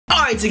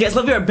Alright, so guys,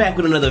 we are back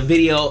with another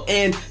video,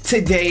 and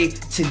today,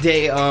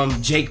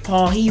 Jake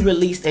Paul, he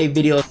released a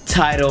video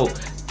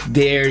titled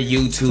 "Dear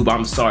YouTube,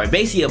 I'm sorry."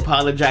 Basically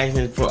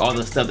apologizing for all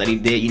the stuff that he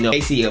did, you know,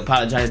 basically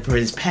apologizing for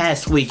his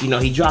past week. You know,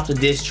 he dropped a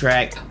diss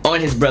track on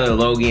his brother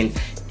Logan,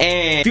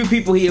 and a few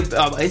people it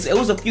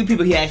was a few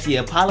people he actually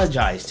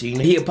apologized to. You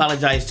know, he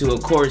apologized to,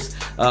 of course,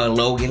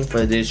 Logan for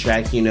the diss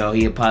track. You know,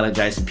 he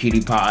apologized to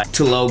PewDiePie,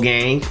 to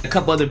Logang, a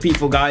couple other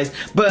people, guys.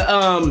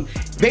 But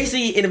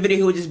basically in the video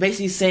he was just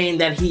basically saying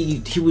that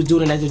he was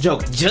doing it as a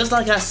joke. Just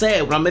like I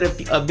said when I made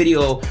a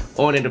video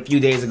on it a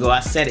few days ago, I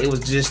said it was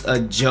just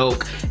a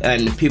joke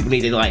and people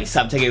need to like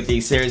stop taking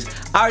everything serious.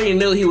 I already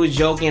knew he was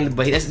joking,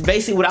 but that's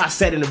basically what I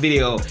said in the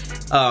video.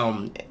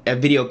 A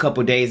video a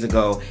couple days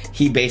ago,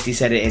 he basically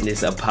said it in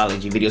this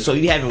apology video. So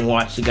if you haven't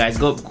watched it, guys,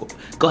 go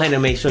ahead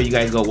and make sure you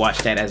guys go watch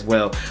that as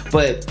well.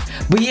 But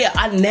yeah,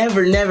 I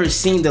never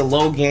seen the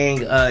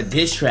Logang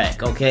diss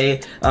track. Okay,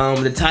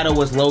 the title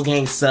was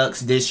Logang Sucks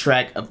Diss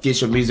Track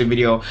Official Music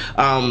Video.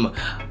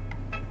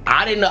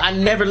 I didn't know. I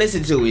never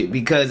listened to it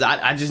because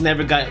I just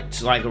never got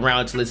to, like,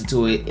 around to listen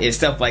to it and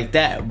stuff like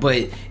that.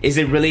 But is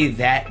it really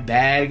that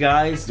bad,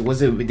 guys?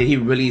 Did he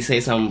really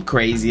say something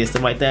crazy and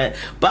stuff like that?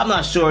 But I'm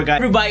not sure, guys.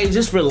 Everybody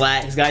just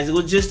relax, guys. It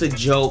was just a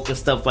joke and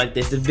stuff like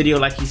this. The video,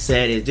 like he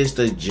said, is just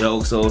a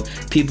joke. So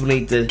people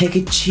need to take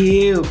a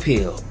chill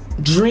pill,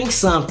 drink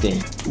something.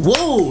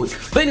 Whoa.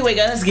 But anyway,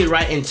 guys, let's get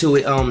right into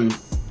it.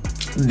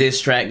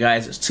 This track,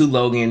 guys, it's to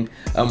Logan.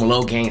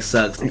 Logang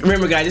Sucks.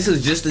 Remember, guys, this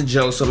is just a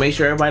joke, so make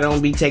sure everybody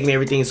don't be taking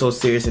everything so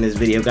serious in this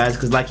video, guys,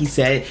 because like he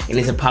said in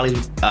his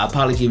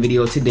apology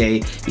video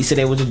today, he said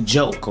it was a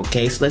joke.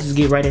 Okay, so let's just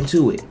get right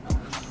into it.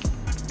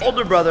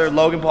 Older brother,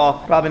 Logan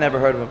Paul, probably never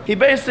heard of him. He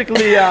basically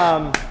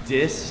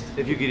dissed,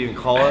 if you could even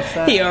call us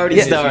that. He already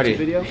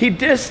started. He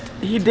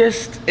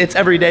dissed It's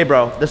Everyday,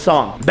 bro, the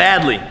song,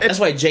 badly. That's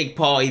why Jake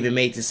Paul even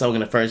made this song in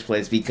the first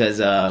place,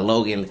 because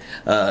Logan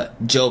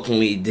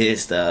jokingly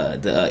dissed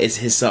it's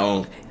his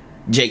song,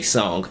 Jake's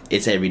song,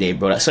 It's Everyday,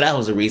 bro. So that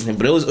was the reason.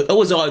 But it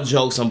was all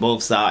jokes on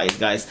both sides,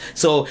 guys.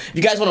 So if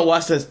you guys want to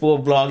watch this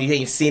full vlog, you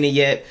ain't seen it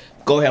yet,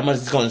 go ahead. I'm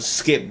just gonna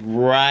skip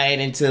right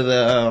into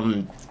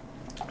the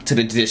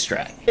diss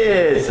track.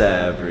 It's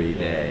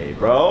everyday,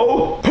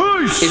 bro.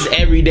 Push! It's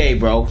everyday,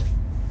 bro.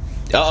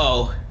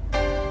 Uh-oh.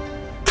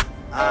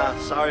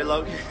 Sorry,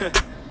 Logan.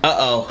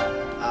 Uh-oh.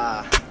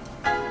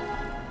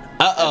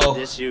 Uh-oh.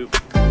 Diss you.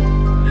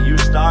 You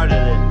started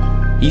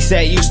it. He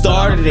said you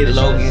started it,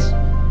 Logan.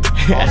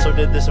 Also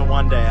did this in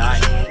one day.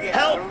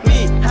 Help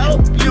me,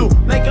 help you,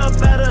 make a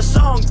better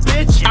song,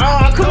 bitch.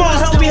 Oh, come on,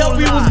 help me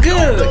was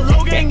good. The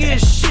Logang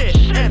is shit,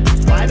 and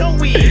why don't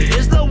we?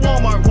 Is the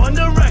Walmart One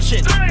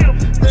Direction?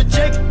 The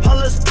Jake Paul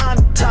is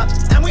on top,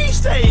 and we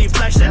stay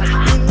flexing.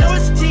 You know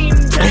it's Team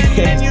 10,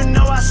 and you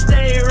know I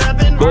stay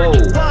reppin'.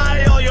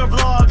 Why all your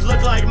vlogs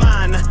look like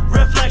mine?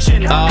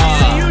 Reflection.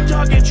 See you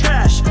talking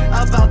trash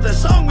about the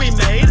song we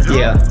made.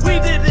 Yeah. We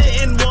did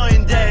it in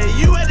one day.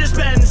 You had to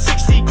spend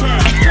 60K.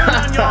 Turn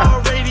on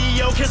your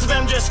radio, Kiss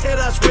FM just hit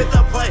us with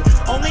a play.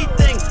 Only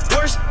thing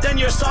worse than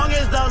your song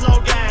is the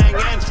Logang.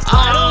 And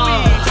why don't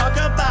we talk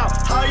about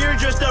how you're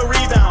just a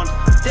rebound?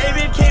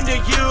 David came to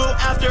you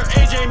after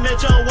AJ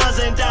Mitchell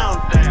wasn't down.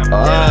 Did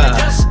I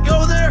just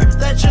go there?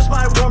 That's just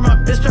my warm-up,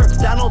 Mr.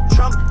 Donald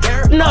Trump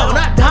hair. No,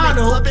 not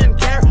Donald.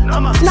 Care.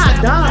 I'm a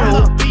not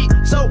Donald. On the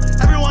beat, so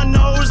everyone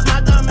knows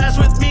not to mess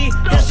with me.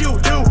 Yes, you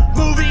do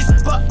movies,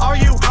 but are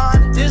you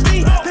on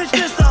Disney? It's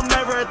just a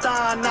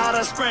marathon, not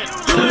a sprint.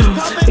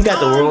 He got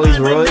the Rolls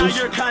Royce,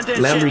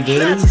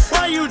 Lamborghinis.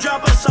 Why you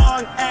drop a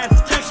song and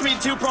text me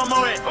to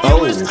promote it? You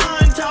was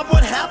on top.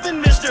 What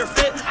happened, Mr.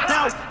 Fit?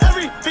 Now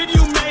every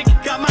video you make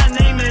got my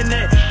name in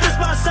it. This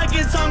my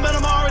second song, but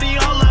I'm already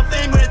all up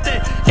fame with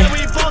it. Yeah,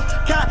 we both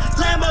got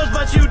Lambos,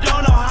 but you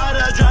don't know how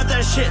to drive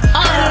that shit.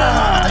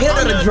 He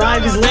know to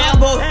drive his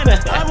Lambo.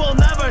 I will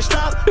never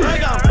stop.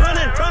 Like I'm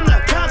running from the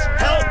cops.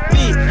 Help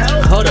me,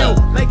 help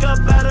you. Make a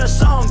better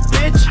song,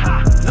 bitch.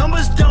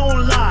 Numbers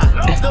don't lie.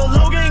 The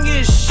Logang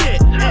is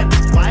shit. And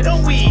why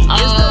don't we? Is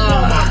the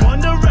Walmart One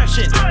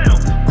Direction?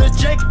 The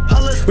Jake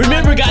Paul is.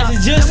 Remember, guys,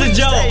 it's just a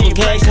joke,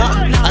 okay?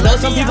 I know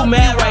some people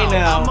mad right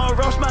now. I'ma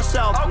roast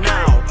myself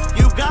now.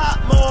 You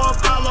got more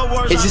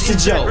followers. It's just a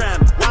joke.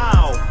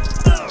 Wow.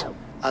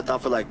 I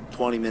thought for like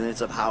 20 minutes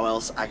of how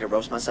else I could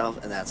roast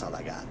myself, and that's all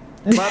I got.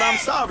 But I'm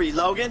sorry,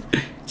 Logan.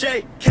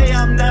 JK,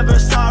 I'm never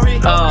sorry.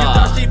 You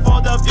thirsty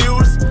for the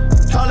views?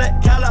 Call it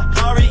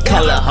Kalahari.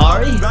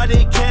 Kalahari?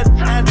 Righty kid,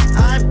 and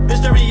I'm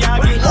Mr.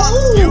 Miyagi.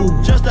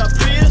 You just a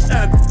Prius,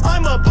 and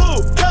I'm a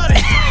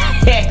Bugatti.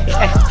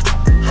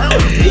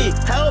 Help me,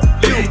 help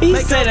you. He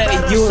said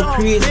that you a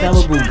Prius, I'm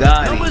a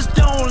Bugatti. Numbers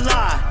don't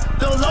lie.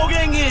 The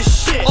Logang is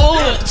shit.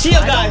 Oh,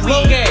 chill, guys.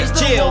 Logang,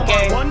 chill,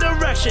 okay?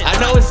 I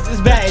know it's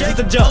bad. It's just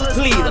a joke.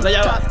 Please, I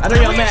know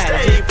y'all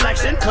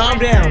mad. Calm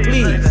down,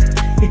 please.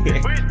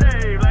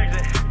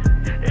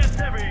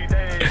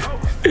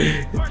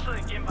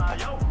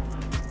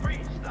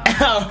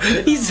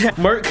 He said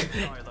Merc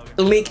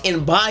link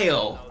in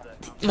bio.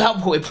 My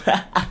boy.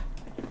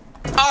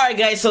 Alright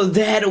guys, so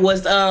that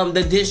was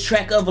the diss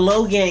track of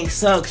Logang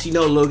sucks. You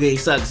know Logang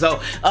sucks.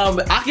 So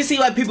I can see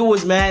why people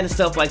was mad and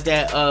stuff like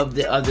that of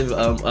the other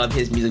of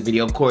his music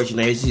video. Of course, you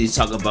know, he's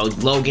talking about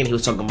Logan, he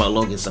was talking about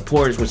Logan's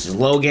supporters, which is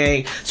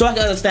Logang. So I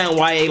can understand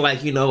why,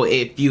 like, you know,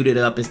 it feuded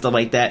up and stuff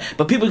like that.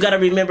 But people gotta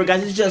remember,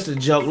 guys, it's just a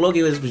joke.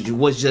 Logan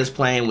was just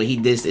playing when he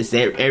dissed It's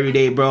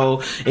Everyday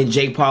Bro, and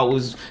Jake Paul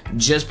was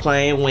just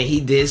playing when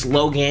he dissed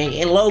Logang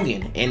and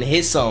Logan in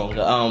his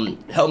song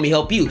Help Me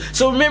Help You.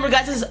 So remember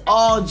guys, this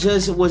all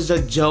just was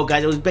a joke,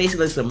 guys. It was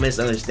basically just a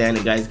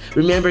misunderstanding, guys.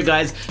 Remember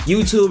guys,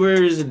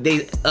 YouTubers,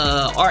 they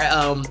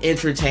are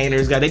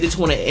entertainers, guys. They just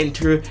want to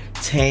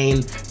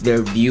entertain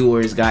their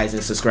viewers, guys,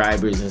 and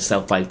subscribers and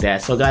stuff like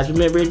that. So guys,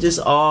 remember, it's just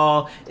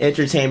all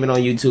entertainment on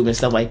YouTube and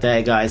stuff like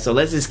that, guys. So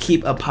let's just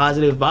keep a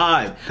positive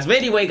vibe. But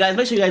anyway guys,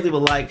 make sure you guys leave a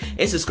like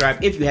and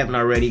subscribe if you haven't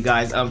already,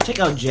 guys. Check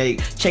out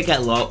Jake, check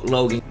out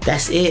Logan.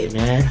 That's it,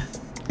 man.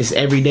 It's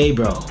Everyday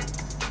Bro.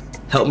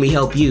 Help me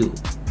help you.